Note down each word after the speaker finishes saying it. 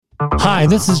Hi,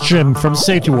 this is Jim from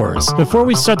Safety Wars. Before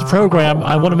we start the program,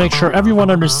 I want to make sure everyone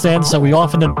understands that we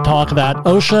often talk about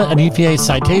OSHA and EPA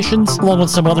citations, along with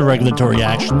some other regulatory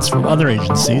actions from other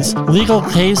agencies, legal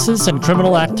cases, and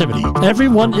criminal activity.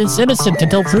 Everyone is innocent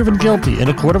until proven guilty in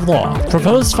a court of law.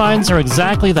 Proposed fines are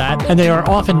exactly that, and they are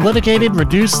often litigated,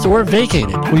 reduced, or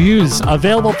vacated. We use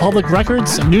available public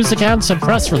records, news accounts, and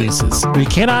press releases. We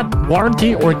cannot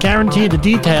warranty or guarantee the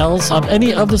details of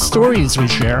any of the stories we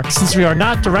share, since we are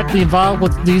not directly involved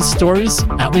with these stories,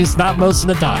 at least not most of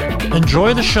the time.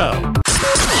 Enjoy the show.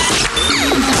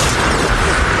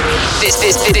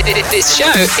 This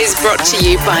show is brought to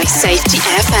you by Safety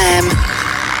FM.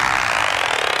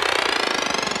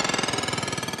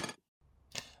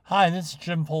 Hi, this is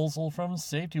Jim Polzel from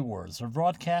Safety Wars. We're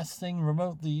broadcasting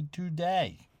remotely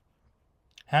today.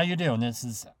 How you doing? This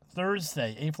is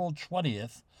Thursday, April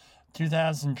 20th,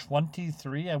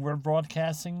 2023, and we're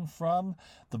broadcasting from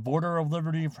the border of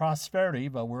liberty and prosperity,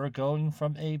 but we're going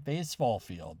from a baseball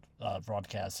field,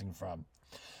 broadcasting from.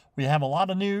 We have a lot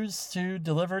of news to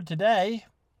deliver today.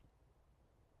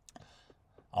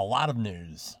 A lot of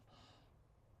news.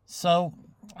 So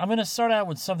I'm going to start out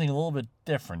with something a little bit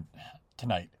different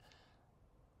tonight.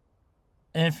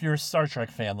 If you're a Star Trek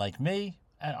fan like me,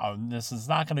 this is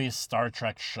not going to be a Star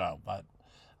Trek show, but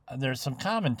there's some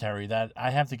commentary that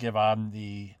I have to give on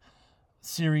the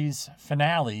series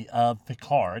finale of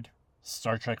Picard,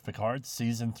 Star Trek Picard,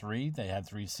 Season 3. They had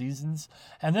 3 seasons.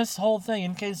 And this whole thing,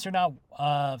 in case you're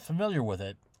not familiar with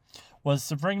it, was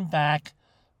to bring back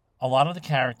a lot of the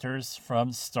characters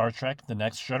from Star Trek The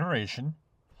Next Generation.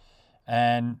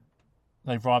 And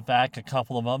they brought back a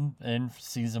couple of them in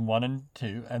Season 1 and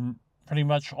 2, and pretty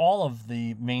much all of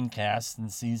the main cast in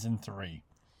Season 3.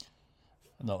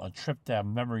 A trip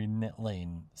down memory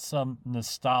lane, some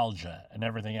nostalgia, and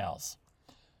everything else.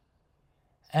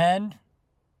 And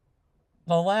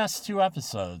the last 2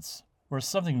 episodes were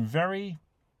something very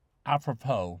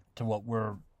apropos to what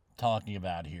we're talking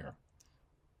about here.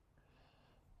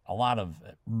 A lot of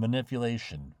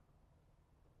manipulation,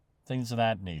 things of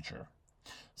that nature.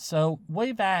 So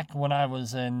way back when I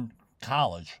was in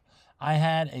college, I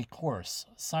had a course,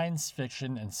 Science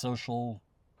Fiction and Social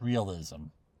Realism.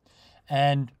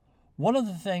 And one of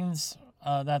the things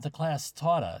that the class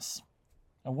taught us,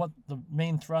 and what the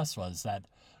main thrust was, that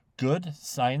good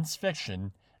science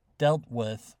fiction dealt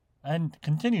with, and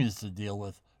continues to deal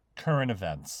with, current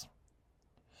events.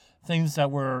 Things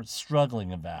that we're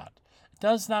struggling about. It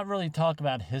does not really talk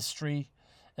about history.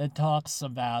 It talks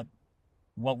about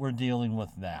what we're dealing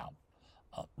with now.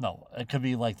 It could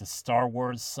be like the Star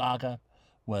Wars saga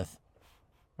with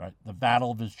the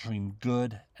battle between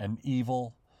good and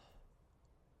evil.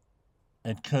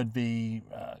 It could be,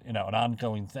 an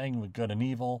ongoing thing with good and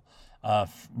evil.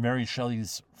 Mary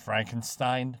Shelley's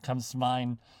Frankenstein comes to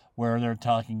mind, where they're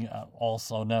talking,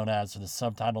 also known as the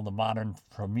subtitle, The Modern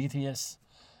Prometheus,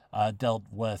 dealt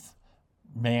with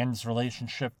man's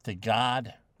relationship to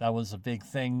God. That was a big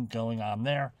thing going on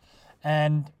there.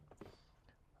 And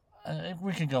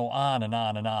we could go on and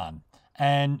on and on.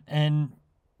 And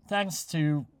thanks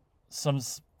to some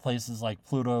places like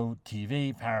Pluto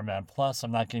TV, Paramount Plus,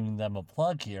 I'm not giving them a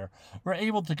plug here, we're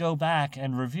able to go back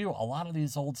and review a lot of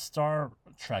these old Star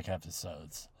Trek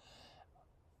episodes.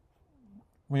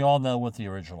 We all know with the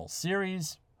original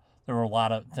series, there were a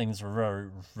lot of things that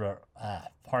were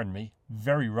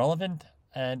very relevant,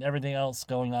 and everything else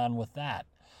going on with that.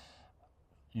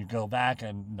 You go back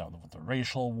and with the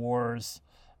racial wars,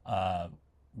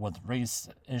 with race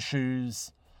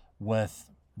issues, with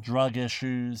drug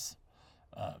issues,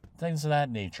 things of that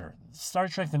nature. Star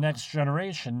Trek The Next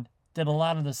Generation did a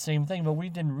lot of the same thing, but we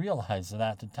didn't realize it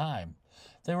at the time.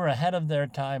 They were ahead of their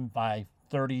time by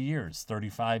 30 years,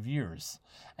 35 years.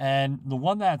 And the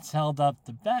one that's held up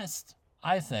the best,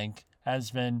 I think, has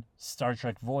been Star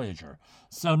Trek Voyager.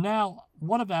 So now,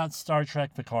 what about Star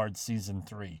Trek Picard Season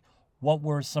 3? What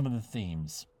were some of the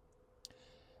themes?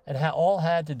 It all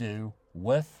had to do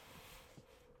with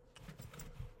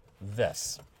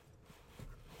this.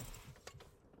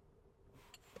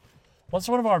 What's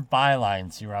one of our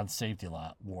bylines here on Safety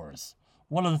Wars?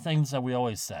 One of the things that we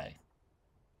always say.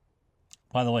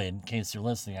 By the way, in case you're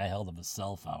listening, I held up a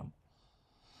cell phone.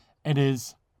 It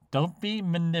is, don't be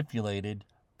manipulated,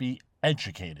 be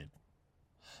educated.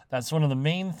 That's one of the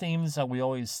main themes that we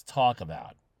always talk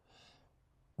about.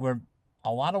 In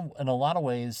a lot of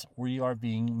ways, we are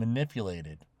being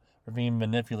manipulated. We're being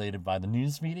manipulated by the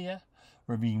news media.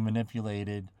 We're being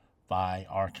manipulated by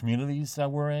our communities that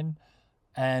we're in.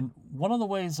 And one of the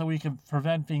ways that we can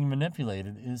prevent being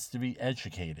manipulated is to be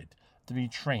educated, to be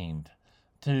trained,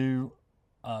 to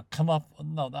come up.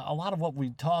 No, a lot of what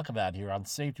we talk about here on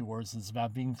Safety Wars is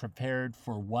about being prepared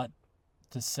for what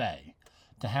to say,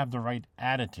 to have the right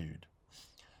attitude.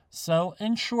 So,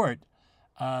 in short,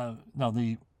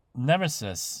 the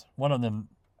nemesis, one of the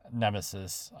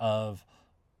nemesis of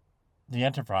the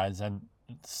Enterprise and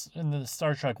in the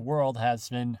Star Trek world has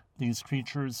been these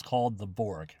creatures called the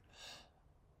Borg,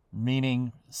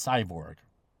 meaning cyborg.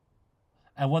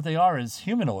 And what they are is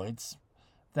humanoids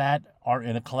that are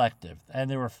in a collective,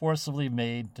 and they were forcibly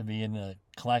made to be in a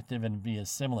collective and be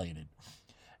assimilated.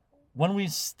 When we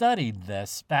studied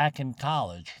this back in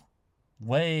college,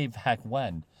 way back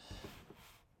when,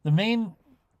 the main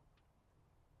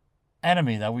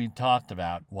enemy that we talked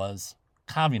about was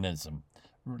communism.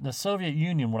 The Soviet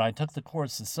Union, when I took the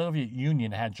course, the Soviet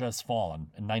Union had just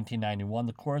fallen in 1991.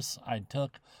 The course I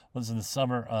took was in the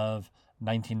summer of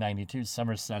 1992,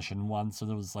 summer session 1, so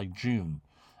it was like June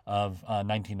of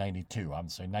 1992. I'm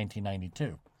sorry,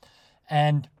 1992.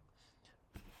 And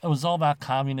it was all about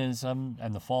communism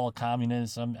and the fall of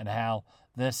communism and how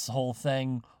this whole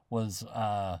thing was,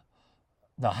 how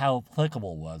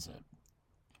applicable was it.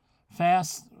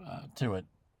 Fast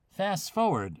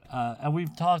forward, and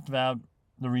we've talked about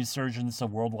the resurgence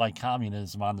of worldwide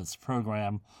communism on this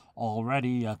program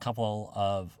already a couple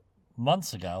of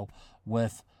months ago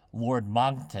with Lord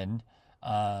Monckton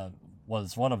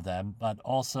was one of them, but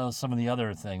also some of the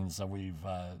other things that we've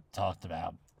talked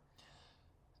about.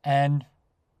 And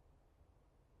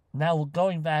now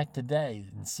going back today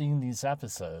and seeing these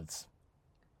episodes,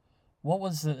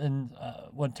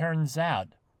 what turns out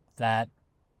that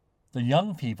the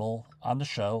young people on the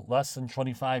show, less than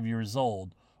 25 years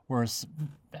old, were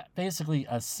basically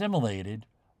assimilated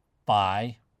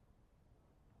by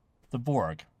the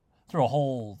Borg through a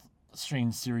whole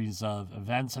strange series of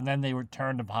events, and then they were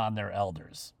turned upon their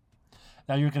elders.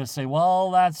 Now you're going to say,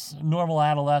 well, that's normal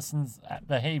adolescent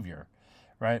behavior,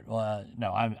 right? Well,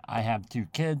 no, I have 2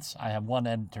 kids. I have one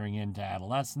entering into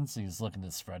adolescence. He's looking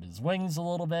to spread his wings a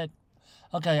little bit.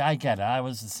 Okay, I get it. I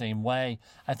was the same way.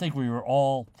 I think we were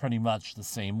all pretty much the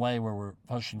same way where we're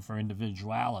pushing for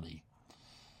individuality.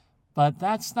 But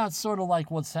that's not sort of like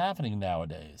what's happening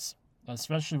nowadays,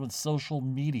 especially with social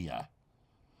media.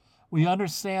 We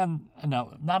understand,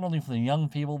 not only for the young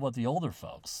people, but the older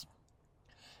folks.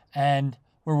 And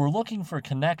where we're looking for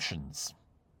connections.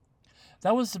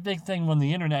 That was the big thing when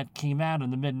the internet came out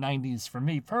in the mid-90s for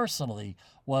me personally,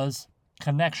 was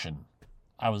connection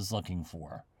I was looking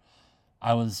for.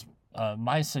 I was,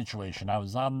 my situation, I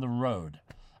was on the road.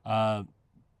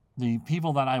 The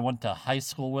people that I went to high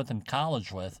school with and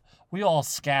college with, we all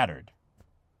scattered.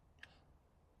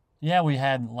 Yeah, we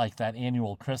had like that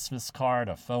annual Christmas card,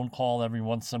 a phone call every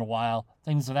once in a while,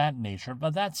 things of that nature,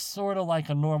 but that's sort of like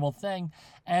a normal thing,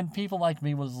 and people like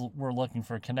me were looking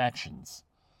for connections.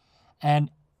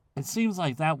 And it seems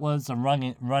like that was a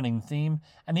running theme,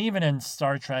 and even in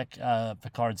Star Trek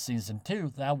Picard Season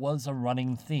 2, that was a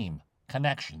running theme,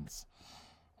 connections.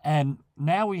 And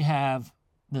now we have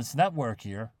this network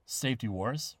here, Safety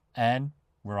Wars, and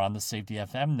we're on the Safety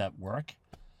FM network.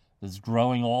 It's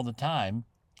growing all the time.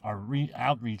 Our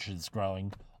outreach is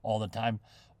growing all the time.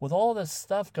 With all this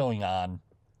stuff going on,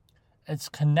 it's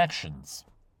connections.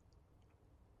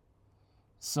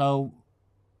 So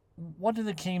what did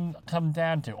it come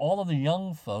down to? All of the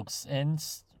young folks in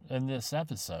this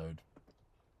episode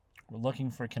were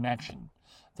looking for connection.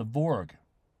 The Borg,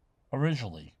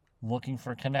 originally, looking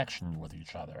for connection with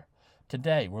each other.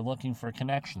 Today, we're looking for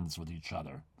connections with each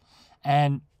other.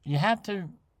 And you have to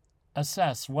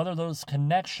assess whether those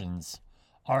connections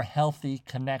are healthy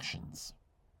connections.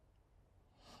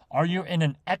 Are you in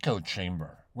an echo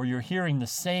chamber where you're hearing the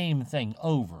same thing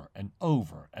over and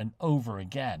over and over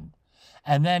again,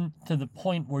 and then to the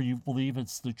point where you believe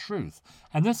it's the truth?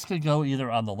 And this could go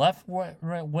either on the left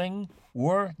wing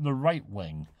or the right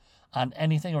wing, on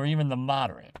anything, or even the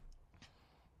moderate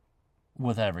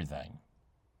with everything.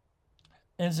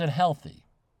 Is it healthy?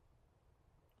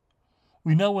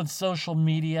 We know with social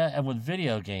media and with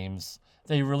video games,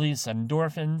 they release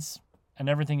endorphins and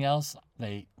everything else.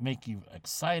 They make you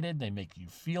excited. They make you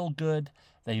feel good.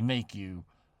 They make you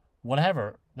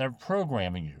whatever. They're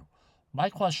programming you. My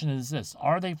question is this: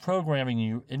 are they programming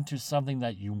you into something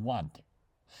that you want?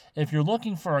 If you're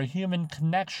looking for a human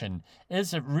connection,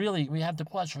 is it really, we have to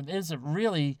question, is it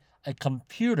really a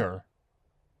computer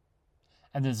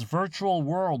and this virtual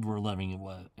world we're living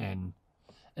in?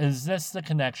 Is this the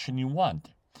connection you want?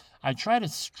 I try to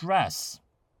stress,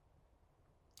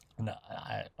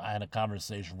 I had a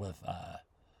conversation with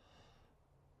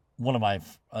one of my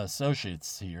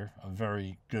associates here, a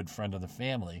very good friend of the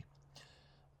family.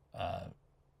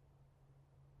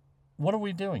 What are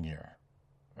we doing here?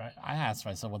 right? I ask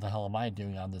myself, what the hell am I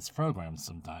doing on this program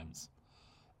sometimes?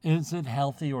 Is it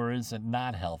healthy or is it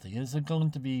not healthy? Is it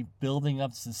going to be building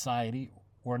up society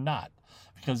or not?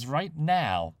 Because right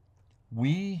now,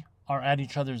 we are at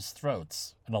each other's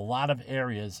throats in a lot of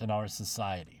areas in our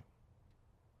society.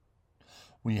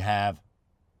 We have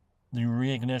the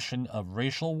reignition of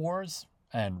racial wars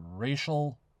and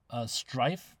racial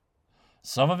strife.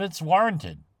 Some of it's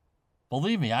warranted.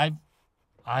 Believe me, I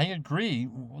agree.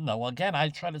 No, again, I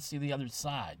try to see the other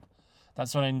side.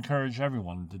 That's what I encourage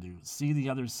everyone to do. See the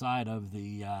other side of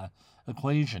the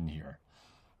equation here.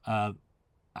 I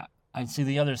see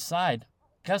the other side.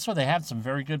 Guess what? They have some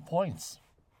very good points.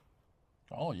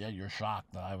 Oh, yeah, you're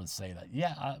shocked that I would say that.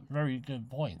 Yeah, very good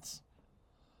points.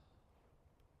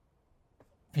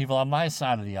 People on my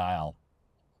side of the aisle,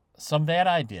 some bad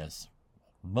ideas,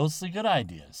 mostly good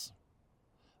ideas.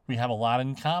 We have a lot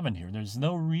in common here. There's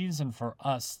no reason for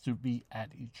us to be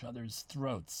at each other's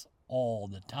throats all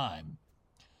the time,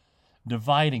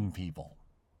 dividing people,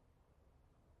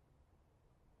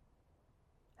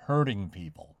 hurting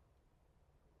people.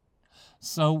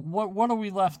 So what are we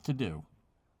left to do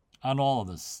on all of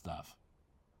this stuff?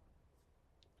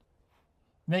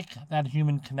 Make that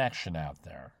human connection out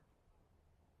there.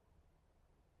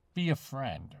 Be a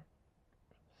friend.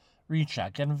 Reach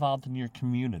out. Get involved in your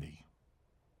community.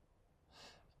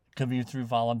 It could be through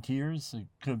volunteers. It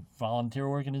could volunteer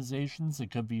organizations.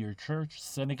 It could be your church,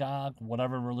 synagogue,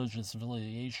 whatever religious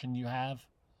affiliation you have.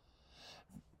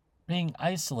 Being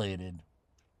isolated,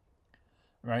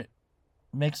 right,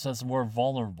 makes us more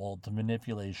vulnerable to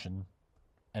manipulation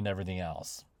and everything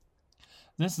else.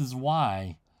 This is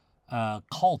why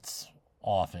cults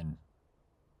often,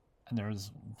 and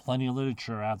there's plenty of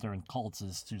literature out there in cults,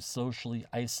 is to socially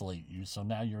isolate you, so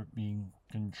now you're being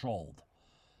controlled.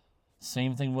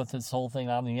 Same thing with this whole thing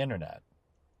on the internet.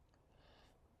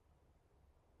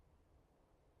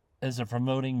 Is it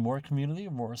promoting more community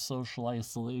or more social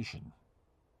isolation?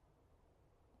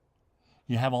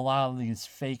 You have a lot of these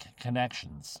fake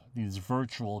connections, these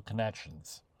virtual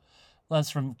connections.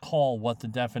 Let's recall what the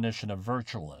definition of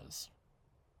virtual is.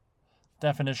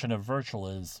 Definition of virtual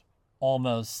is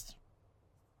almost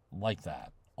like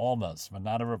that. Almost, but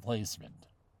not a replacement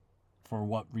for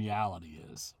what reality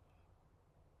is.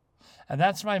 And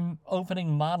that's my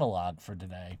opening monologue for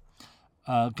today.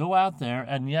 Go out there,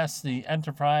 and yes, the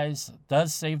Enterprise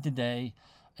does save the day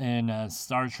in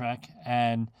Star Trek,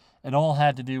 and it all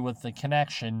had to do with the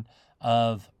connection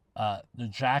of the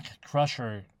Jack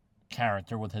Crusher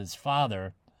character with his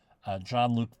father,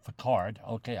 Jean-Luc Picard.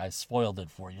 Okay, I spoiled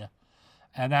it for you.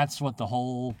 And that's what the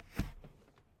whole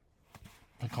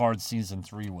Picard Season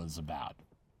 3 was about.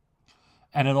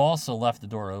 And it also left the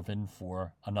door open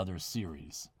for another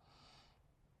series.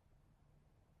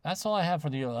 That's all I have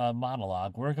for the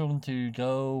monologue. We're going to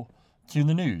go to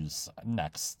the news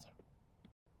next.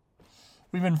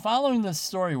 We've been following this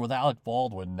story with Alec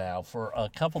Baldwin now for a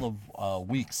couple of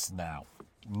weeks now.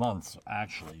 Months,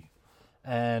 actually.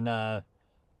 And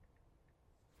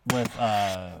with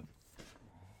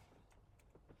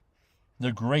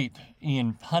the great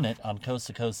Ian Punnett on Coast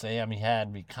to Coast AM, he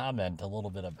had me comment a little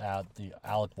bit about the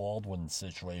Alec Baldwin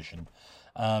situation.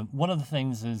 One of the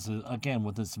things is, again,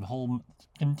 with this whole,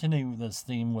 continuing this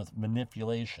theme with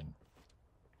manipulation.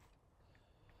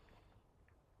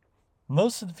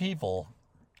 Most of the people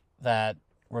that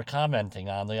were commenting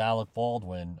on the Alec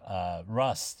Baldwin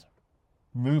Rust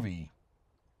movie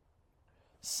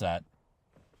set,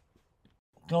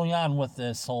 going on with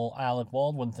this whole Alec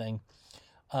Baldwin thing,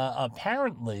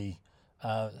 apparently,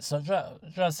 so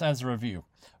just as a review,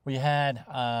 we had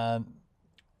a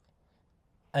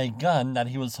gun that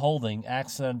he was holding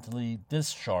accidentally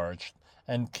discharged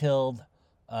and killed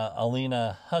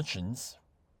Alina Hutchins,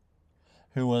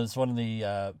 who was one of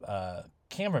the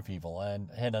camera people, and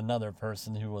hit another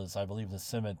person who was, I believe, the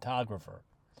cinematographer.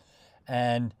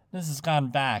 And this has gone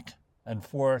back and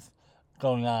forth,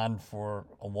 going on for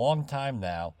a long time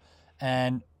now.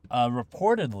 And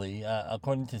reportedly,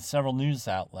 according to several news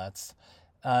outlets,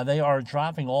 they are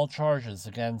dropping all charges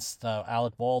against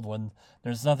Alec Baldwin.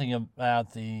 There's nothing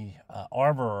about the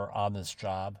armorer on this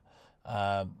job.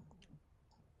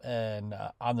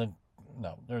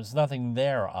 There's nothing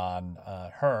there on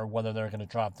her, whether they're going to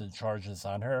drop the charges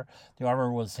on her. The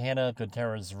armorer was Hannah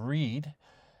Gutierrez-Reed,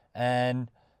 and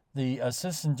the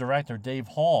assistant director, Dave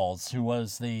Halls, who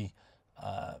was the,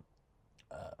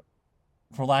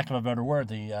 for lack of a better word,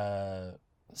 the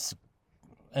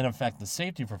in effect, the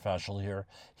safety professional here,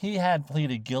 he had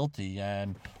pleaded guilty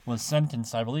and was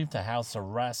sentenced, I believe, to house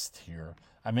arrest here.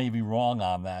 I may be wrong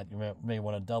on that. You may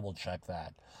want to double check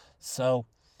that. So,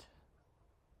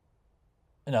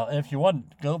 if you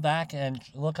want, go back and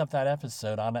look up that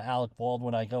episode on Alec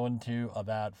Baldwin. I go into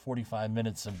about 45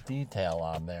 minutes of detail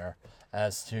on there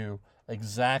as to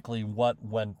exactly what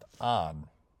went on.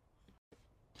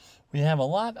 We have a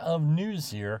lot of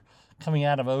news here coming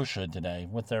out of OSHA today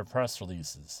with their press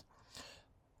releases.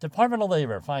 Department of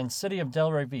Labor finds City of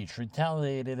Delray Beach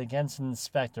retaliated against an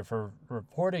inspector for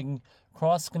reporting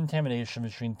cross-contamination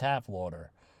between tap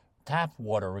water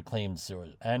reclaimed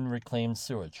sewage, and reclaimed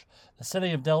sewage. The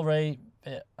City of Delray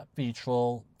Beach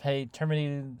will pay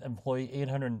terminated employee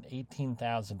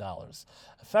 $818,000.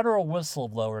 A federal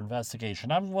whistleblower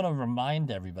investigation. I want to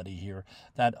remind everybody here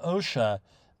that OSHA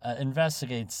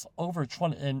investigates over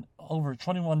 21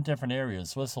 different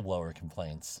areas whistleblower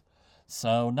complaints.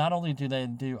 So not only do they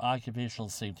do occupational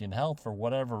safety and health, for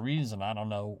whatever reason, I don't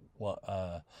know what,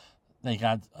 they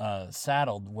got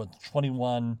saddled with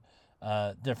 21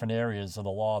 different areas of the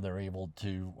law. They're able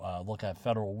to look at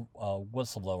federal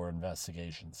whistleblower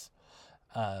investigations.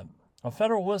 A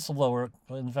federal whistleblower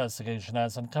investigation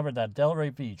has uncovered that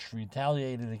Delray Beach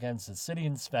retaliated against a city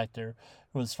inspector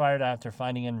who was fired after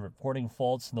finding and reporting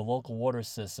faults in the local water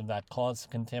system that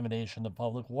caused contamination of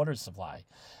public water supply.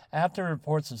 After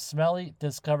reports of smelly,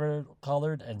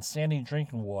 discolored, and sandy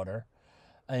drinking water,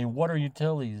 a water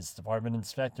utilities department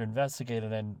inspector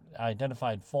investigated and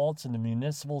identified faults in the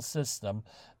municipal system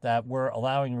that were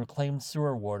allowing reclaimed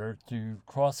sewer water to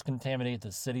cross-contaminate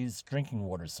the city's drinking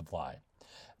water supply.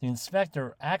 The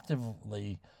inspector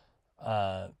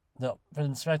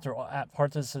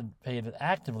participated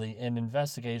actively in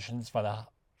investigations by the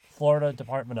Florida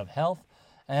Department of Health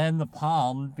and the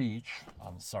Palm Beach,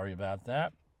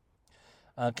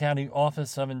 County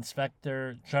Office of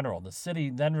Inspector General. The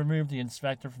city then removed the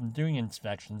inspector from doing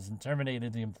inspections and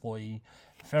terminated the employee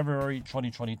in February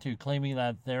 2022, claiming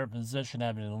that their position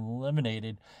had been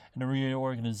eliminated in a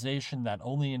reorganization that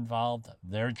only involved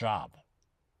their job.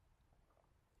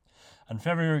 On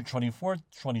February 24,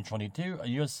 2022, a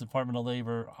U.S. Department of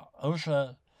Labor's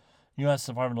OSHA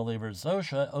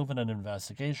opened an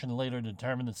investigation and later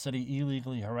determined the city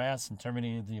illegally harassed and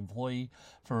terminated the employee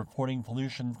for reporting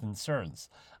pollution concerns.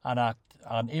 On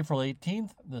April 18th,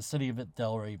 the city of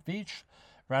Delray Beach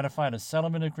ratified a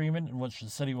settlement agreement in which the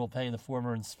city will pay the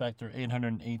former inspector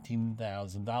 $818,000,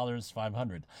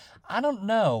 $500. I don't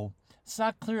know. It's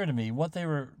not clear to me what they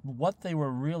were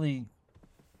really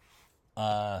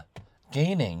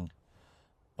gaining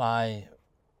by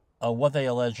what they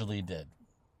allegedly did.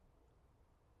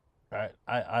 Right?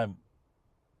 I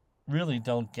really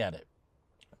don't get it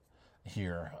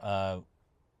here.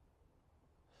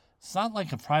 It's not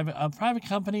like a private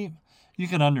company. You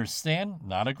can understand,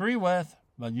 not agree with,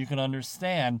 but you can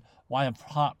understand why a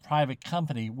private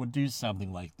company would do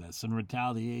something like this in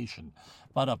retaliation.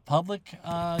 But a public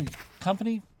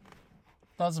company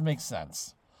doesn't make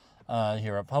sense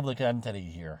here. A public entity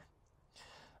here.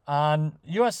 On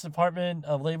U.S. Department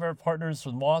of Labor partners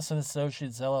with Moss &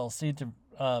 Associates, LLC to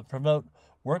promote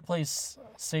workplace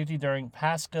safety during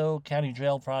Pasco County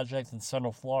Jail project in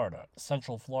Central Florida.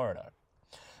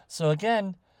 So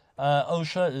again,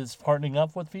 OSHA is partnering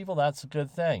up with people. That's a good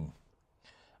thing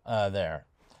there.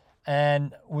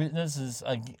 And we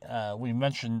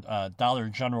mentioned Dollar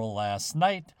General last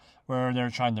night, where they're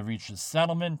trying to reach a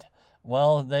settlement.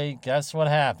 Well, guess what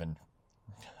happened?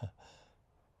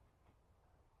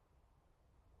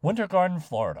 Winter Garden,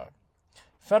 Florida.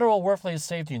 Federal workplace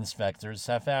safety inspectors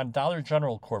have found Dollar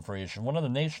General Corporation, one of the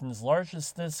nation's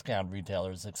largest discount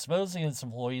retailers, exposing its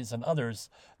employees and others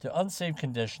to unsafe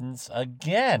conditions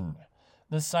again,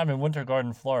 this time in Winter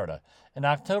Garden, Florida. In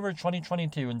October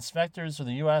 2022, inspectors of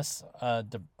the U.S.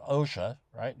 OSHA,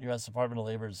 U.S. Department of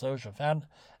Labor's OSHA, found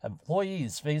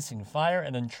employees facing fire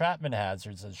and entrapment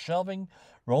hazards as shelving,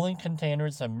 rolling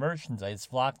containers, and merchandise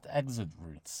blocked exit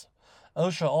routes.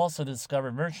 OSHA also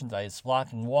discovered merchandise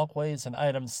blocking walkways and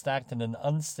items stacked in an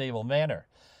unstable manner.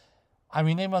 I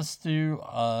mean, they must do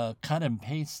cut and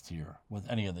paste here with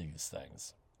any of these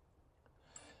things.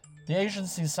 The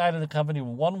agency cited the company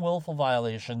with one willful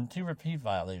violation, 2 repeat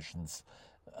violations.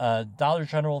 Dollar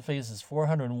General faces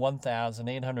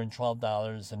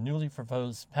 $401,812 in newly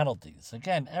proposed penalties.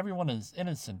 Again, everyone is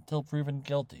innocent till proven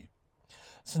guilty.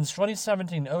 Since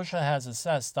 2017, OSHA has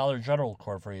assessed Dollar General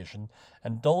Corporation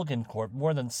and Dolgan Corp.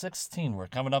 more than 16, we're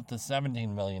coming up to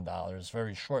 $17 million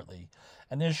very shortly,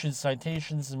 and issued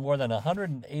citations in more than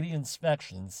 180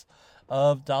 inspections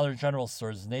of Dollar General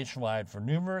stores nationwide for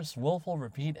numerous willful,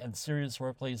 repeat, and serious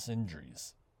workplace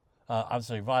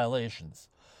violations.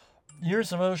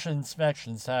 Years of OSHA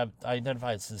inspections have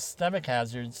identified systemic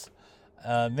hazards,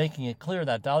 making it clear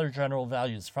that Dollar General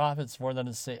values profits more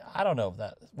than safety.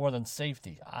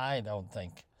 I don't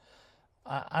think.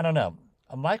 I don't know.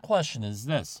 My question is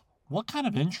this: what kind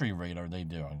of entry rate are they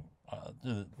doing?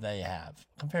 Do they have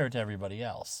compared to everybody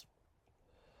else?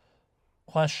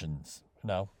 Questions.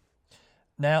 Now,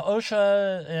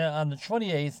 OSHA on the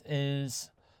 28th is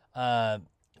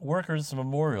Workers'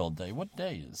 Memorial Day. What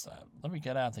day is that? Let me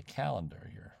get out the calendar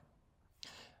here.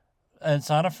 It's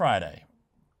on a Friday.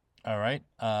 All right.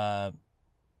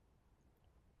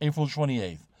 April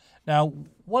 28th. Now,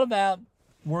 what about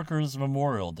Workers'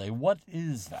 Memorial Day? What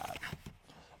is that?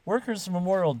 Workers'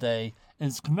 Memorial Day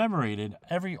is commemorated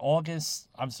every April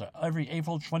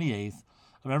 28th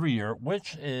of every year,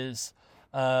 which is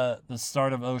the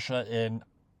start of OSHA in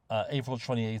April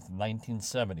 28th,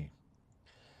 1970.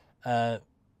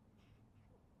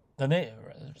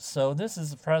 So this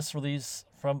is a press release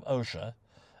from OSHA.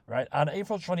 Right. On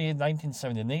April 28,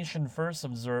 1970, the nation first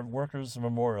observed Workers'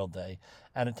 Memorial Day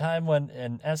at a time when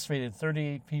an estimated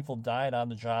 38 people died on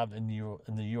the job in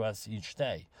the U.S. each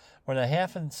day. More than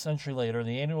half a century later,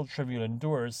 the annual tribute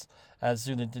endures as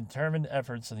do the determined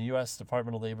efforts of the U.S.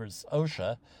 Department of Labor's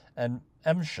OSHA and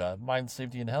MSHA, Mine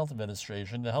Safety and Health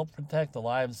Administration, to help protect the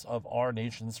lives of our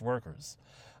nation's workers.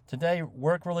 Today,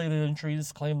 work-related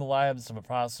injuries claim the lives of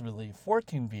approximately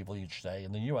 14 people each day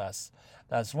in the U.S.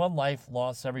 That's one life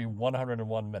lost every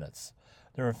 101 minutes.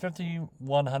 There are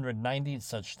 5,190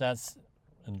 such deaths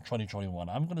in 2021.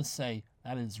 I'm going to say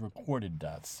that is recorded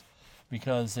deaths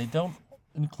because they don't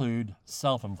include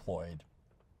self-employed.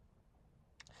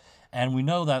 And we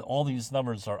know that all these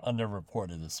numbers are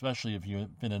underreported, especially if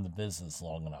you've been in the business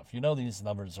long enough. You know these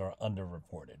numbers are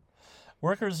underreported.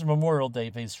 Workers' Memorial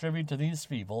Day pays tribute to these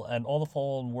people and all the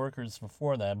fallen workers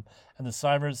before them and the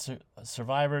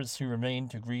survivors who remain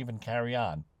to grieve and carry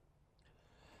on.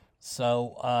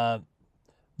 So,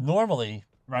 normally,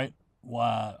 right,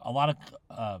 a lot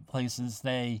of places,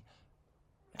 they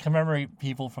commemorate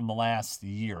people from the last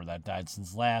year that died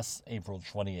since last April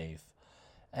 28th.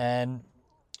 And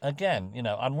again,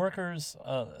 on workers,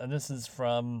 and this is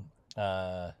from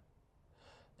the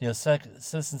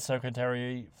Assistant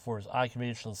Secretary for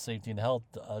Occupational Safety and Health,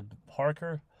 Doug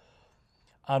Parker.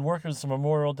 On Workers'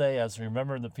 Memorial Day, as we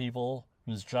remember the people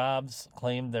whose jobs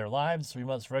claimed their lives, we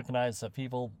must recognize that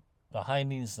people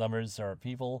behind these numbers are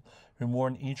people who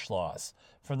mourn each loss.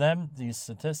 For them, these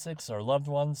statistics are loved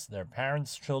ones, their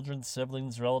parents, children,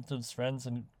 siblings, relatives, friends,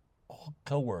 and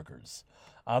co-workers.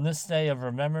 On this day of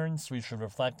remembrance, we should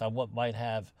reflect on what might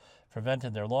have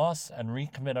prevented their loss and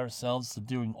recommit ourselves to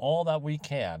doing all that we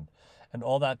can and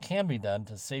all that can be done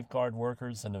to safeguard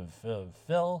workers and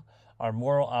fulfill our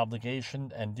moral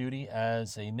obligation and duty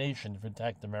as a nation to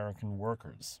protect American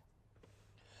workers.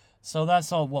 So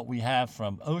that's all what we have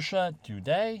from OSHA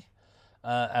today.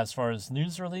 As far as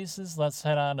news releases, let's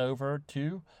head on over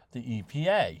to the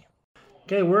EPA.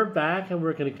 Okay, we're back and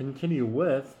we're going to continue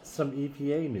with some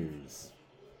EPA news.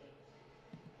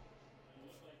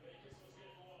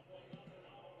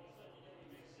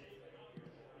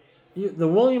 The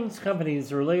Williams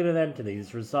Company's related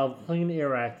entities resolved Clean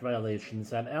Air Act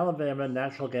violations at Alabama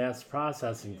Natural Gas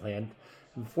Processing Plant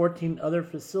and 14 other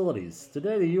facilities.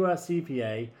 Today, the U.S.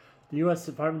 EPA, the U.S.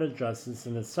 Department of Justice,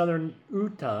 and the Southern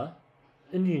Utah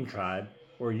Indian Tribe,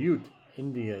 or Ute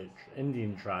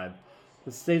Indian Tribe,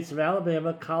 the states of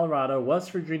Alabama, Colorado,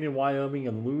 West Virginia, Wyoming,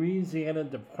 and Louisiana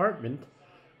Department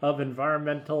of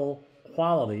Environmental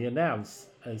Quality announced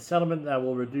a settlement that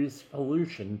will reduce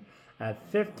pollution at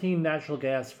 15 natural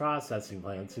gas processing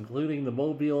plants, including the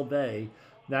Mobile Bay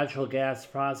Natural Gas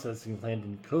Processing Plant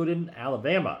in Codon,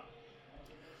 Alabama.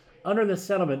 Under the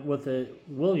settlement with the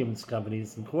Williams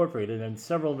Companies Incorporated and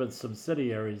several of its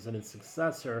subsidiaries and its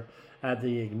successor at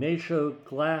the Ignacio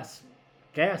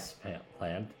Gas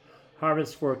Plant,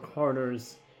 Harvest Four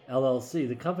Corners LLC,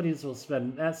 the companies will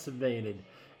spend an estimated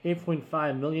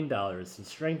 $8.5 million to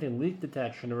strengthen leak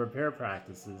detection and repair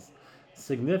practices,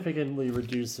 significantly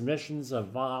reduce emissions of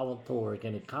volatile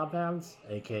organic compounds,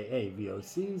 aka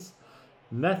VOCs,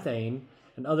 methane,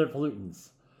 and other pollutants.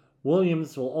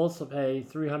 Williams will also pay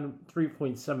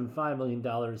 $3.75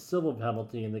 million civil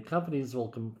penalty, and the companies will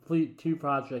complete 2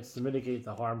 projects to mitigate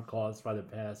the harm caused by the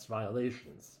past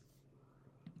violations.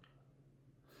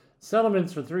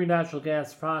 Settlements for 3 natural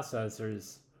gas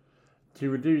processors to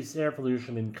reduce air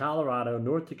pollution in Colorado,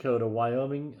 North Dakota,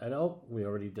 Wyoming, and we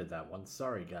already did that one.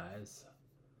 Sorry, guys.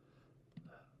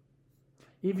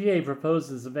 EPA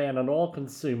proposes a ban on all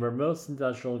consumer, most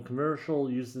industrial, and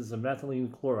commercial uses of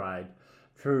methylene chloride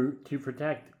to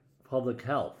protect public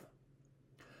health.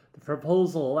 The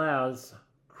proposal allows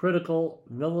critical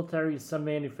military, some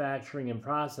manufacturing, and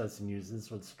processing uses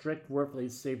with strict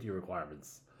workplace safety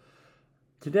requirements.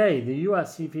 Today, the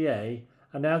U.S. EPA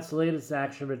announced the latest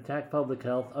action to protect public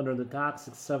health under the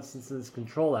Toxic Substances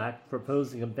Control Act,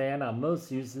 proposing a ban on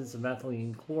most uses of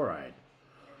methylene chloride,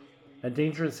 a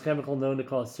dangerous chemical known to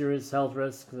cause serious health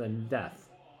risks and death.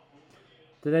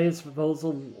 Today's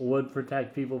proposal would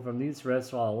protect people from these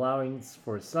risks while allowing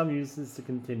for some uses to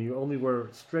continue only where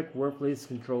strict workplace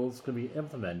controls could be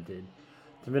implemented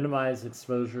to minimize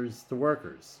exposures to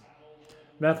workers.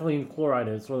 Methylene chloride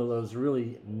is one of those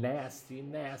really nasty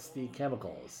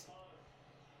chemicals.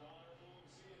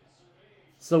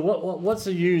 So what's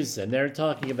the use then? They're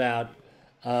talking about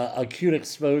acute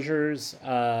exposures.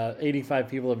 85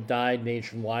 people have died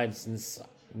nationwide since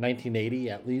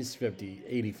 1980, at least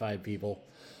 85 people.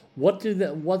 What's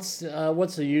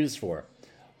it used for?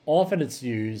 Often it's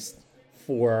used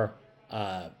for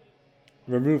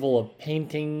removal of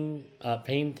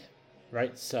paint,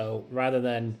 right? So rather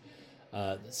than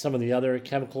some of the other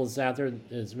chemicals out there,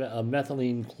 there's a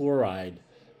methylene chloride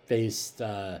based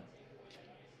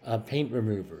paint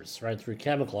removers, right, through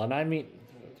chemical. And I mean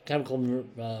chemical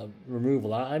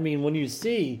removal. I mean when you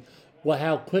see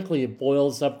how quickly it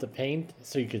boils up the paint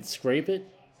so you could scrape it,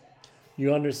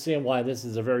 you understand why this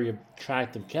is a very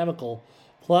attractive chemical.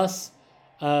 Plus,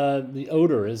 the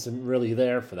odor isn't really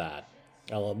there for that.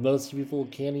 Most people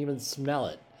can't even smell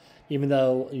it, even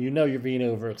though you're being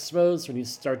overexposed when you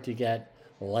start to get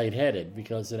lightheaded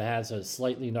because it has a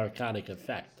slightly narcotic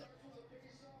effect.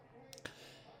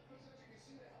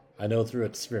 I know through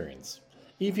experience.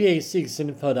 EPA seeks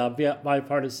input on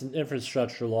bipartisan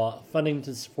infrastructure law funding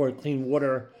to support clean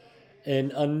water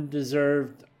in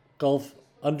underserved Gulf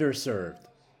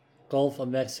of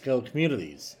Mexico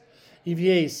communities.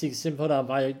 EPA seeks input on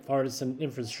bipartisan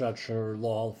infrastructure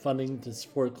law funding to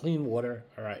support clean water.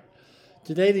 All right.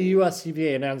 Today, the U.S.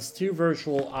 EPA announced 2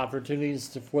 virtual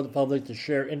opportunities for the public to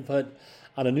share input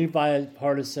on a new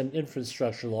bipartisan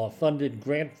infrastructure law funded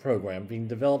grant program being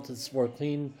developed to support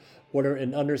clean water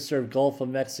in underserved Gulf of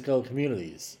Mexico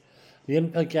communities. The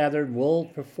input gathered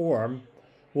will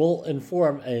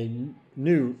inform a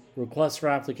new request for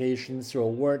applications to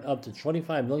award up to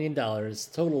 $25 million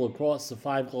total across the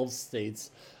 5 Gulf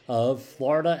states of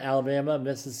Florida, Alabama,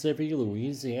 Mississippi,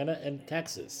 Louisiana, and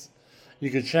Texas. You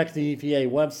can check the EPA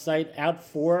website out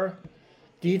for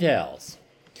details.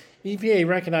 EPA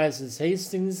recognizes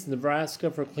Hastings, Nebraska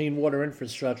for clean water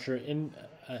infrastructure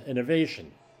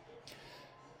innovation.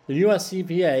 The U.S.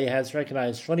 EPA has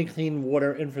recognized 20 clean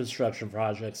water infrastructure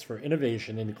projects for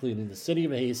innovation, including the city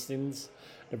of Hastings,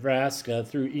 Nebraska,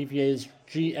 through EPA's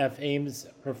GF Ames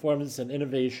Performance and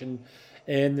Innovation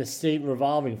and the State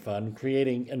Revolving Fund,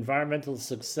 creating environmental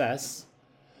success,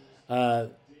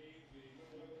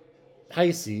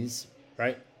 Pisces,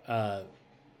 right?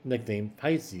 Nickname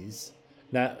Pisces,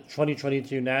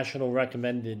 2022 National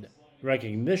Recommended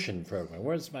Recognition Program.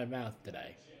 Where's my mouth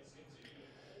today?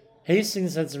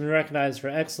 Hastings has been recognized for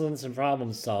excellence in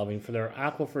problem solving for their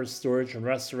aquifer storage and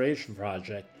restoration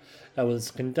project that was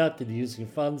conducted using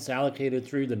funds allocated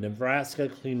through the Nebraska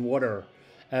Clean Water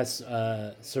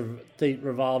State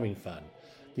Revolving Fund.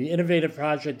 The innovative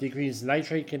project decreased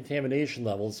nitrate contamination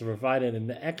levels and provided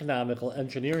an economical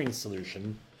engineering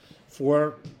solution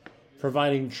for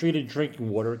providing treated drinking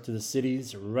water to the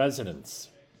city's residents.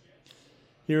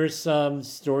 Here are some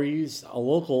stories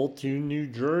local to New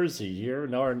Jersey, here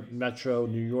in our metro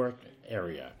New York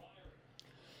area.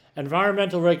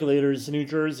 Environmental regulators in New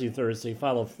Jersey Thursday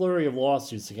filed a flurry of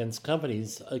lawsuits against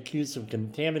companies accused of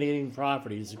contaminating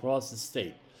properties across the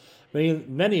state,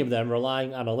 many of them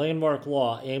relying on a landmark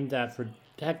law aimed at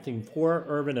protecting poor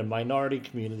urban and minority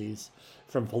communities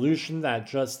from pollution that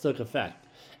just took effect.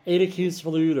 8 accused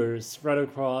polluters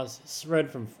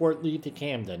spread from Fort Lee to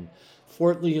Camden.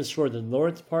 Fort Lee is toward the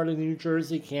north part of New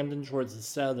Jersey, Camden towards the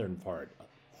southern part.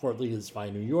 Fort Lee is by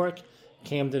New York,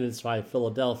 Camden is by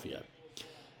Philadelphia.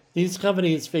 These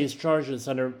companies face charges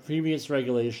under previous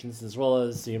regulations as well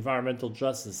as the environmental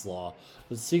justice law,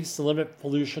 which seeks to limit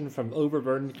pollution from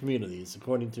overburdened communities,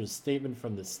 according to a statement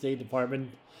from the State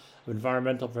Department of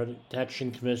Environmental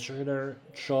Protection Commissioner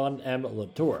Sean M.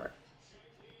 Latour.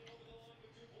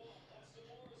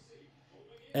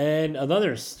 And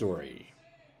another story.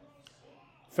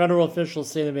 Federal officials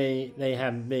say they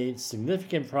have made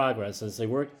significant progress as they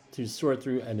work to sort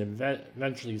through and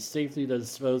eventually safely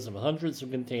dispose of hundreds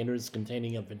of containers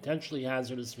containing a potentially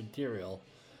hazardous material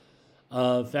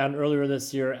found earlier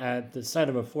this year at the site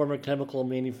of a former chemical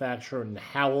manufacturer in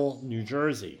Howell, New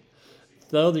Jersey.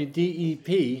 Though the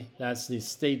DEP, that's the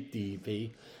state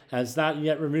DEP, has not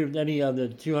yet removed any of the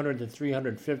 200 to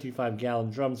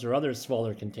 355-gallon drums or other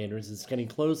smaller containers, it's getting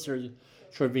closer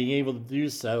toward being able to do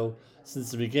so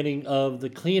since the beginning of the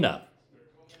cleanup.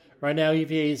 Right now,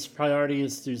 EPA's priority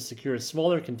is to secure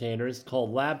smaller containers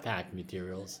called lab packed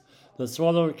materials. The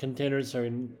smaller containers are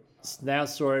now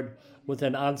stored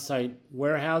within on-site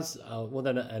warehouse,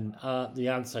 the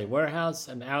on-site warehouse,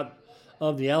 and out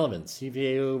of the elements.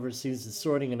 EPA oversees the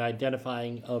sorting and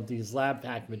identifying of these lab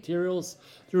packed materials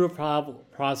through a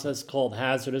process called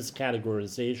hazardous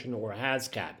categorization, or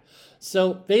HAZCAT.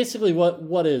 So basically,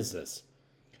 what is this?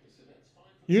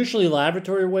 Usually,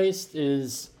 laboratory waste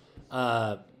is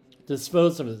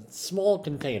disposed of in small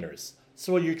containers.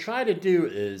 So what you try to do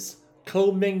is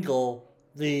commingle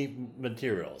the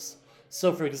materials.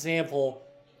 So, for example,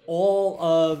 all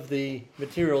of the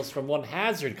materials from one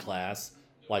hazard class,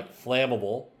 like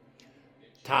flammable,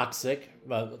 toxic,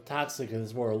 toxic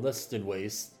is more listed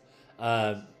waste.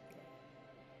 If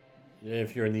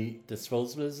you're in the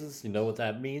disposal business, you know what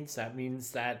that means. That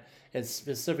means that it's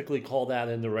specifically called out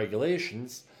in the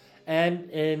regulations. And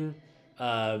in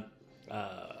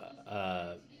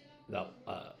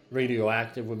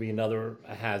radioactive would be another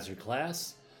hazard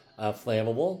class,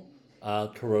 flammable,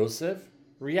 corrosive,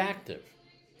 reactive.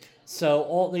 So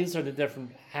all these are the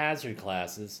different hazard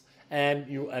classes and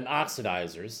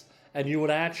oxidizers, and you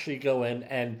would actually go in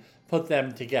and put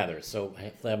them together. So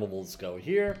flammables go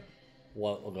here,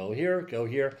 one will go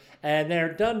here, and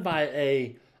they're done by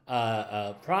a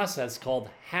process called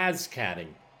HAZCATting.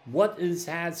 What is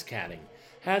HAZCATting?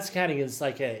 HAZCATting is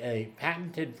like a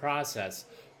patented process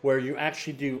where you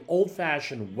actually do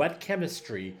old-fashioned wet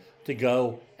chemistry to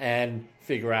go and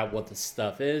figure out what the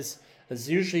stuff is. It's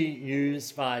usually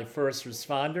used by first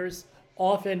responders,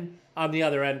 often on the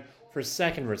other end for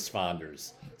second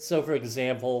responders. So, for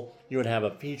example, you would have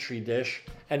a Petri dish,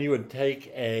 and you would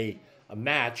take a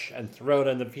match and throw it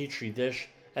in the Petri dish,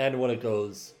 and when it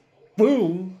goes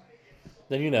boom,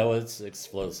 then you know it's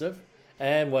explosive.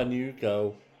 And when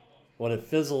it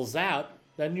fizzles out,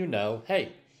 then you know,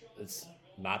 hey, it's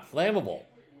not flammable.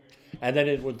 And then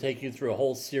it would take you through a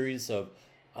whole series of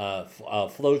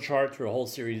flow chart, through a whole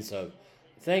series of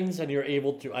things, and you're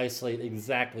able to isolate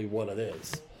exactly what it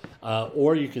is.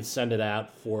 Or you could send it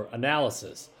out for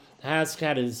analysis.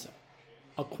 HAZCAT is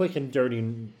a quick and dirty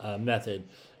method,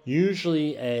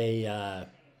 usually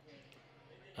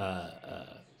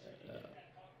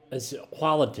it's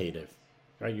qualitative,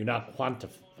 right? You're not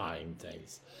quantifying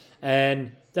things.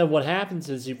 And then what happens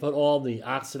is you put all the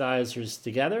oxidizers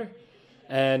together,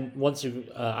 and once you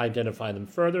identify them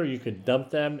further, you could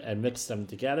dump them and mix them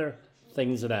together,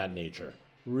 things of that nature.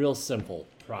 Real simple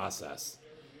process.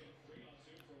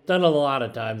 Done it a lot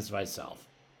of times myself.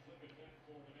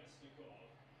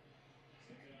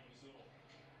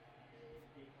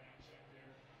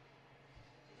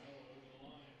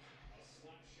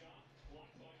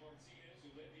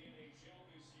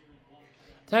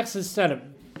 Texas Senate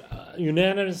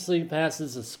unanimously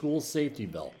passes a school safety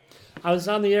bill. I was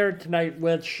on the air tonight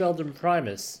with Sheldon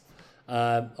Primus.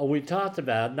 We talked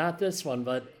about, not this one,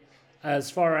 but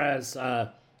as far as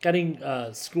getting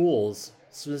schools,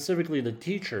 specifically the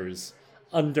teachers,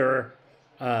 under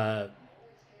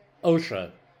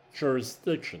OSHA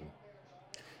jurisdiction.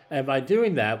 And by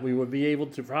doing that, we would be able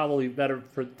to probably better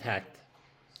protect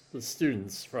the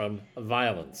students from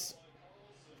violence.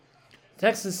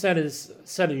 Texas Senate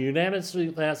unanimously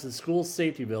passed a school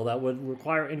safety bill that would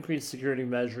require increased security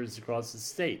measures across the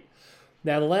state.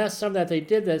 Now, the last time that they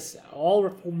did this,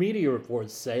 all media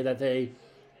reports say that they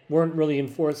weren't really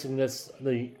enforcing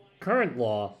the current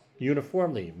law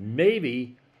uniformly.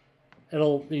 Maybe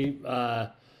it'll be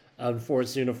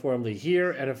enforced uniformly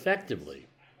here and effectively.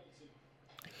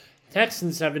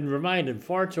 Texans have been reminded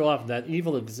far too often that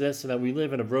evil exists and that we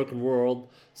live in a broken world,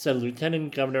 said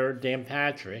Lieutenant Governor Dan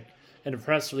Patrick in a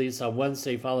press release on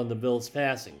Wednesday following the bill's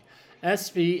passing.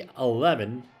 SB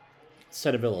 11,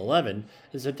 Senate Bill 11,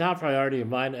 is a top priority of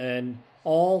mine and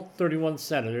all 31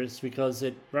 senators because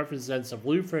it represents a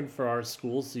blueprint for our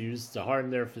schools to use to harden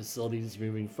their facilities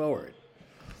moving forward.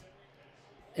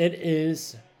 It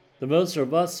is the most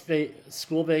robust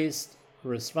school-based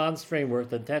response framework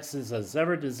that Texas has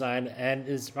ever designed and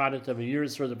is the product of a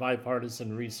year's worth of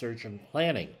bipartisan research and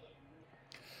planning.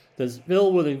 This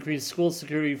bill would increase school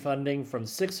security funding from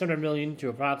 $600 million to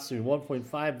approximately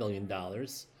 $1.5 billion,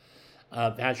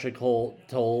 Patrick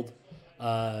told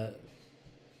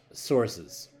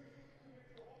sources.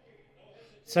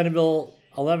 Senate Bill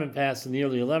 11 passed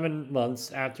nearly 11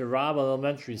 months after Robb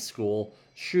Elementary School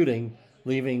shooting,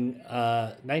 leaving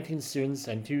 19 students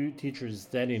and 2 teachers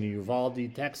dead in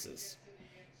Uvalde, Texas.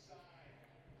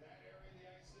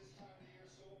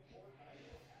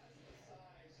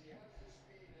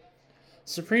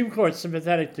 Supreme Court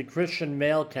sympathetic to Christian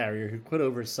mail carrier who quit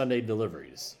over Sunday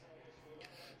deliveries.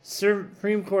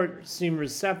 Supreme Court seemed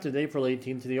receptive April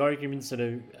 18th to the arguments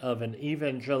of an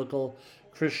evangelical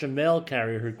Christian mail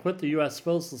carrier who quit the U.S.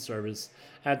 Postal Service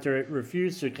after it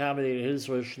refused to accommodate his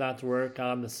wish not to work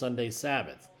on the Sunday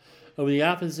Sabbath. Over the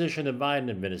opposition of Biden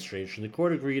administration, the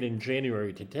court agreed in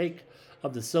January to take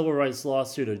up the civil rights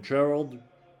lawsuit of Gerald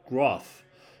Groff,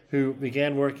 who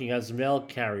began working as a mail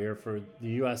carrier for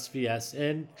the USPS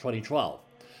in 2012.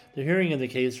 The hearing in the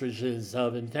case, which is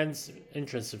of intense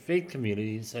interest to faith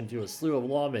communities and to a slew of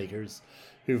lawmakers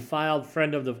who filed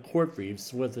friend of the court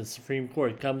briefs with the Supreme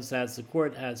Court, comes as the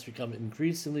court has become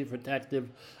increasingly protective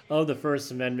of the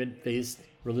First Amendment-based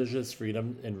religious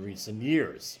freedom in recent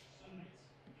years.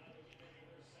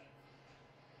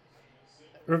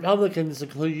 Republicans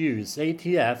accused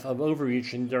ATF of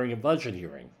overreaching during a budget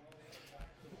hearing.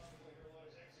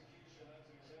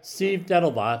 Steve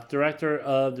Dettelbach, director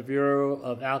of the Bureau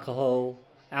of Alcohol,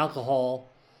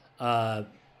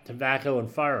 Tobacco and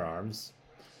Firearms,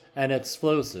 and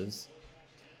Explosives,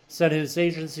 said his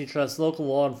agency trusts local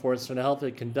law enforcement to help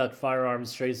it conduct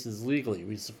firearms traces legally.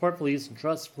 We support police and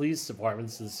trust police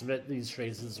departments to submit these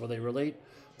traces when they relate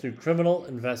to criminal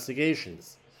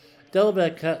investigations.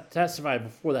 Dettelbach testified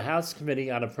before the House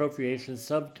Committee on Appropriations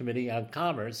Subcommittee on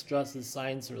Commerce, Justice,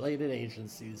 Science, and Related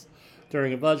Agencies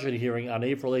during a budget hearing on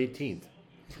April 18th.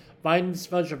 Biden's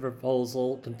budget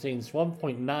proposal contains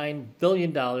 $1.9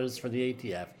 billion for the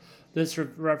ATF. This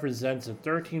represents a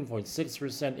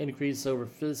 13.6% increase over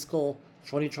fiscal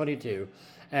 2022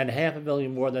 and $500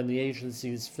 million more than the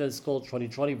agency's fiscal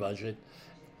 2020 budget.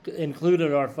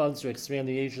 Included are funds to expand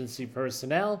the agency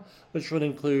personnel, which would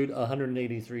include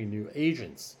 183 new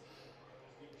agents.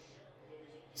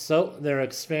 So they're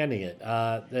expanding it.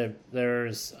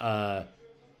 There's a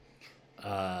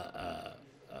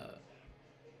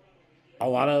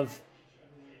lot of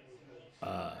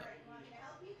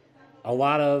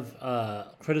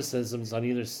criticisms on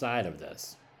either side of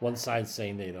this. One side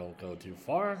saying they don't go too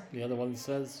far. The other one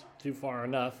says too far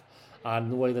enough on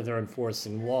the way that they're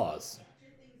enforcing laws.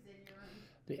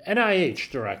 The NIH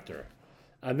director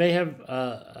may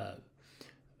have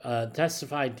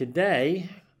testified today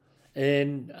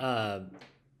in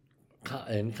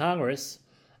Congress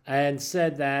and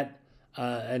said that,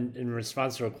 and in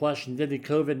response to a question, did the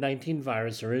COVID-19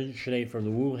 virus originate from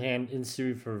the Wuhan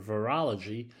Institute for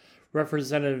Virology?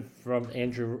 Representative from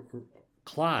Andrew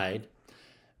Clyde,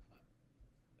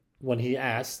 when he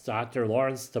asked Dr.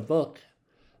 Lawrence Tabuk,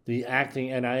 the acting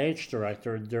NIH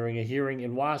director, during a hearing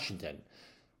in Washington.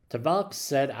 Tabuk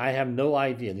said, I have no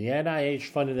idea. The NIH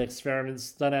funded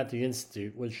experiments done at the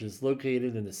Institute, which is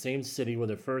located in the same city where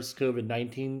the first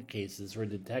COVID-19 cases were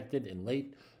detected in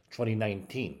late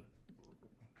 2019.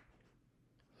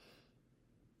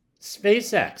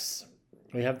 SpaceX.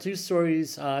 We have two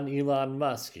stories on Elon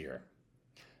Musk here.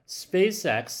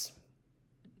 SpaceX,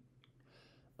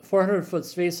 a 400-foot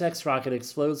SpaceX rocket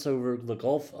explodes over the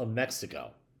Gulf of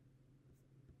Mexico.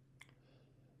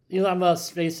 Elon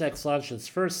Musk SpaceX launched its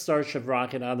first Starship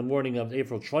rocket on the morning of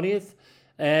April 20th,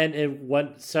 and it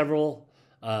went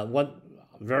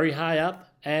very high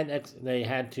up, and they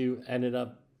had to ended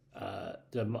up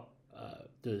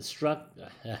destruct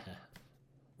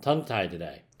tongue-tied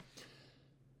today.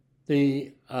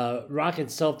 The rocket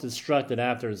self-destructed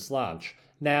after its launch.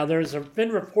 Now, there's been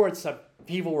reports that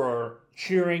people were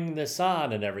cheering this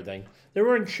on and everything. They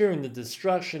weren't cheering the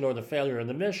destruction or the failure of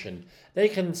the mission. They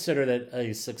considered it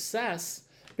a success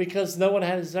because no one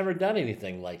has ever done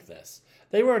anything like this.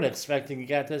 They weren't expecting to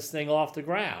get this thing off the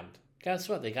ground. Guess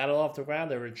what? They got it off the ground.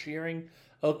 They were cheering.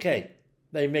 Okay,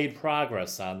 they made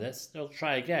progress on this. They'll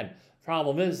try again.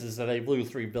 Problem is that they blew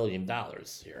 $3 billion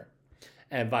here.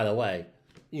 And by the way,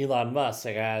 Elon Musk,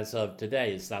 as of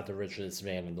today, is not the richest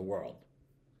man in the world.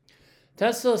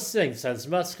 Tesla sinks as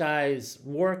Musk eyes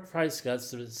more price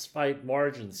cuts despite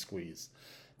margin squeeze.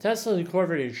 Tesla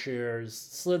Incorporated shares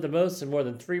slid the most in more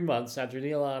than 3 months after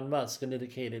Elon Musk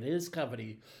indicated his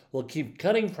company will keep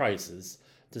cutting prices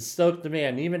to stoke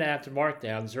demand even after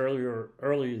markdowns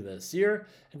earlier this year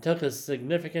and took a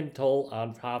significant toll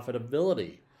on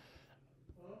profitability.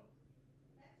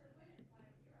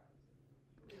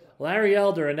 Larry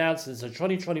Elder announces a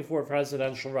 2024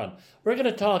 presidential run. We're going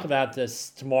to talk about this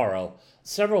tomorrow.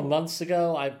 Several months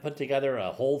ago, I put together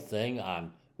a whole thing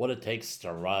on what it takes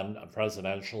to run a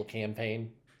presidential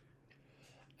campaign.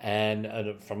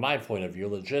 And from my point of view,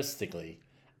 logistically.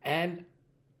 And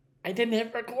I didn't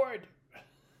hit record.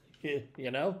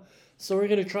 So we're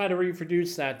going to try to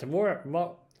reproduce that tomorrow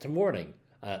morning.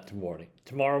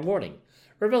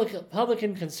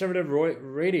 Republican conservative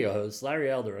radio host Larry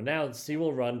Elder announced he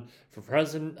will run for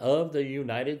president of the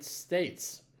United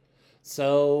States.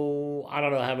 So I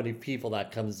don't know how many people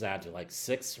that comes out to, like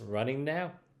 6 running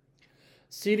now.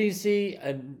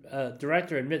 CDC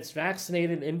director admits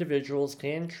vaccinated individuals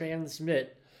can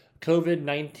transmit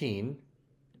COVID-19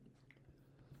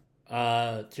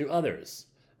 to others.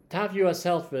 Top U.S.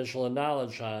 health official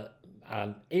acknowledged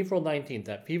on April 19th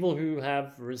that people who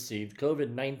have received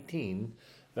COVID-19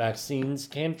 vaccines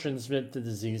can transmit the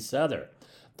disease to others.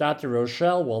 Dr.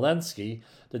 Rochelle Walensky,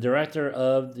 the director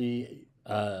of the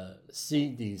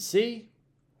CDC,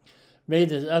 made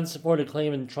the unsupported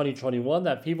claim in 2021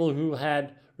 that people who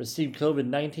had received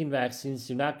COVID-19 vaccines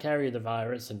do not carry the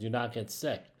virus and do not get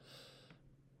sick.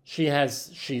 She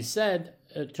said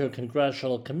to a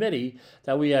congressional committee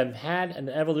that we have had an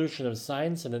evolution of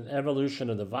science and an evolution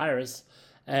of the virus,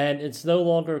 and it's no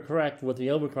longer correct with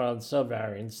the Omicron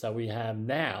subvariants that we have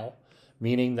now,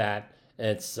 meaning that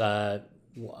it's that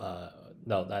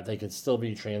they could still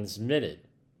be transmitted.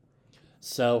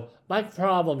 So my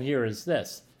problem here is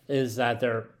this, is that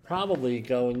they're probably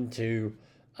going to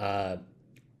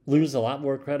lose a lot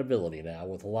more credibility now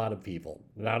with a lot of people.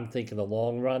 And I'm thinking in the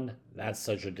long run, that's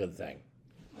such a good thing.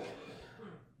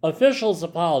 Officials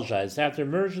apologized after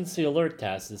emergency alert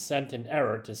test is sent in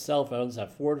error to cell phones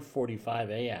at 4:45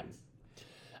 a.m.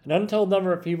 An untold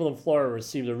number of people in Florida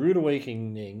received a rude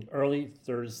awakening early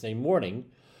Thursday morning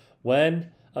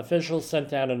when officials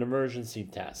sent out an emergency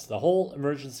test. The whole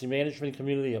emergency management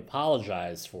community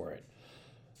apologized for it.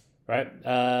 Right?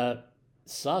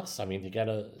 Sucks. I mean, to get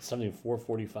something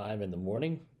 4:45 in the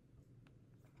morning,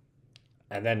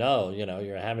 and then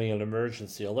you're having an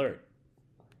emergency alert.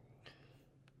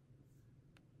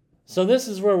 So this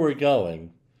is where we're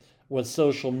going with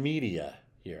social media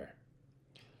here,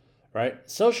 right?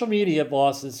 Social media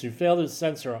bosses who fail to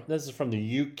censor. This is from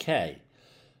the UK.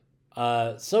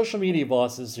 Social media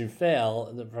bosses who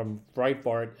fail, from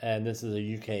Breitbart, and this is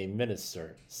a UK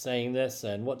minister saying this.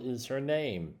 And what is her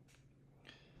name?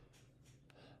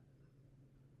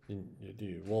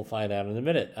 We'll find out in a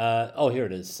minute. Here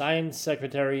it is. Science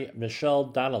Secretary Michelle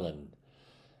Donnellan,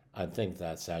 I think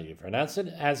that's how you pronounce it,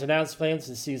 has announced plans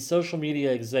to see social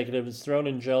media executives thrown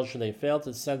in jail should they fail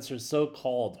to censor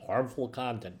so-called harmful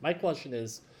content. My question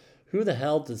is, who the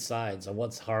hell decides on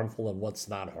what's harmful and what's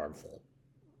not harmful?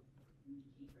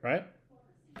 Right?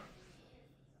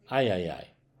 Aye.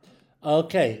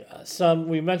 Okay,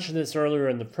 we mentioned this earlier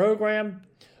in the program,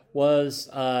 was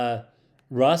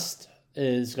Rust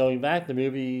is going back. The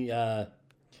movie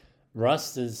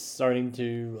Rust is starting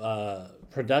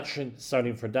production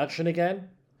again.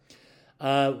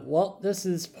 This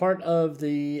is part of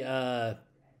the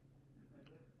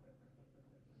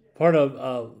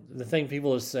thing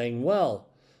people are saying. Why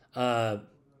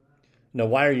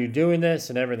are you doing this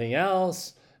and everything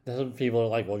else? Some people are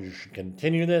like, well, you should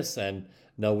continue this, and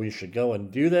no, we should go and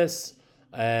do this,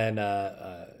 and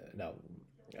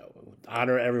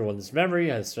honor everyone's memory,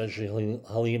 especially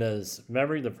Helena's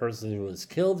memory, the person who was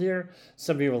killed here.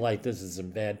 Some people are like, this is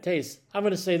in bad taste. I'm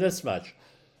going to say this much.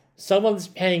 Someone's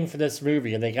paying for this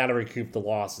movie, and they got to recoup the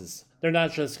losses. They're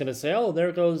not just going to say, oh,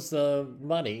 there goes the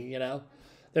money,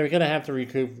 They're going to have to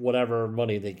recoup whatever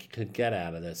money they could get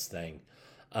out of this thing.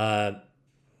 Now,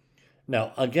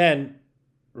 again,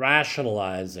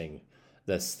 rationalizing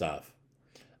this stuff.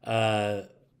 People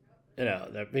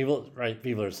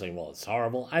are saying, well, it's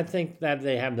horrible. I think that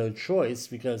they have no choice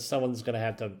because someone's going to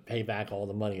have to pay back all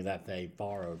the money that they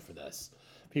borrowed for this.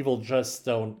 People just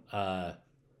don't, put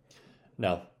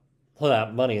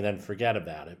out money and then forget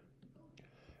about it.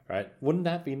 Right? Wouldn't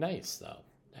that be nice, though?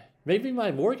 Maybe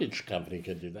my mortgage company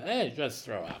could do that. Hey, just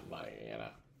throw out money,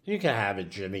 You can have it,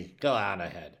 Jimmy. Go on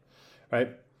ahead.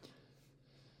 Right?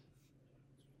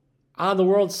 On the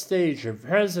world stage,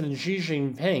 President Xi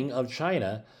Jinping of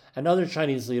China and other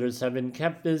Chinese leaders have been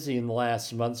kept busy in the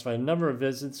last months by a number of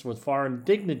visits with foreign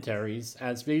dignitaries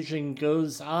as Beijing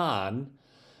goes on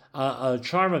a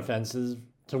charm offensive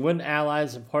to win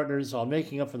allies and partners while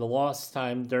making up for the lost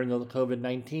time during the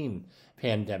COVID-19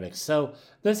 pandemic. So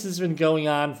this has been going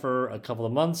on for a couple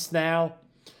of months now,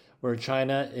 where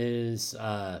China is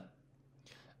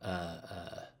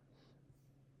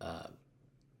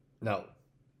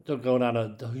going on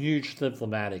a huge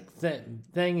diplomatic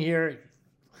thing here,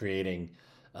 creating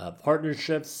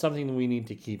partnerships, something we need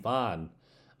to keep on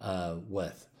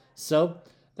with. So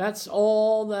that's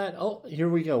all that. Oh, here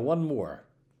we go. One more.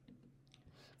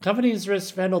 Companies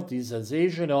risk penalties as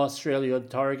Asia and Australia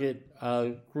target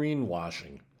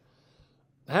greenwashing.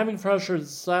 Having pressured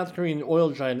South Korean oil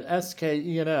giant SK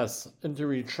E&S into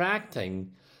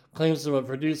retracting claims to have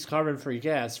produced carbon-free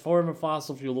gas, former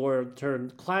fossil fuel lawyer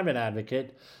turned climate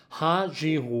advocate Ha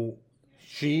Ji-Yuan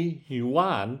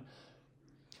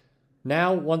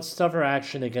now wants tougher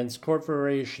action against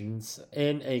corporations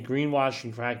in a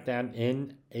greenwashing crackdown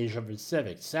in Asia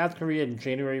Pacific. South Korea in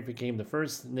January became the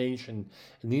first nation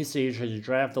in East Asia to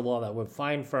draft a law that would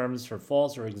fine firms for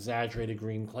false or exaggerated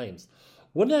green claims.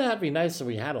 Wouldn't that be nice if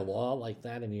we had a law like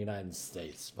that in the United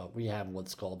States? But we have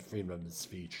what's called freedom of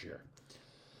speech here.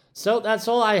 So that's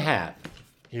all I have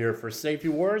here for Safety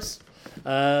Wars.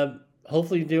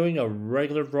 Hopefully doing a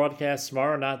regular broadcast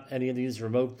tomorrow, not any of these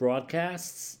remote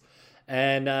broadcasts.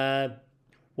 And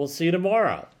we'll see you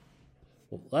tomorrow.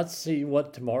 Well, let's see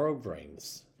what tomorrow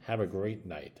brings. Have a great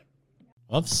night.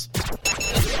 Whoops.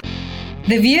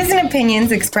 The views and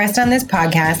opinions expressed on this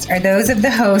podcast are those of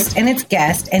the host and its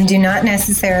guest and do not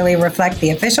necessarily reflect the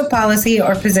official policy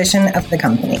or position of the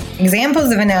company.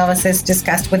 Examples of analysis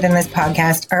discussed within this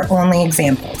podcast are only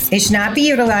examples. They should not be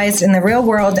utilized in the real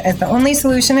world as the only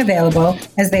solution available,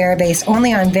 as they are based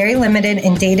only on very limited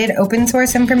and dated open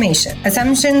source information.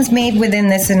 Assumptions made within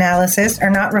this analysis are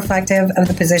not reflective of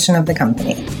the position of the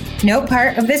company. No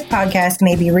part of this podcast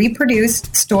may be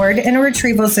reproduced, stored in a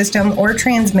retrieval system, or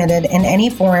transmitted in any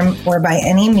form or by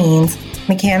any means,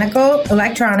 mechanical,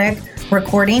 electronic,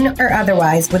 recording, or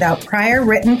otherwise, without prior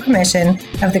written permission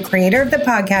of the creator of the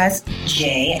podcast,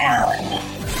 Jay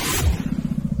Allen.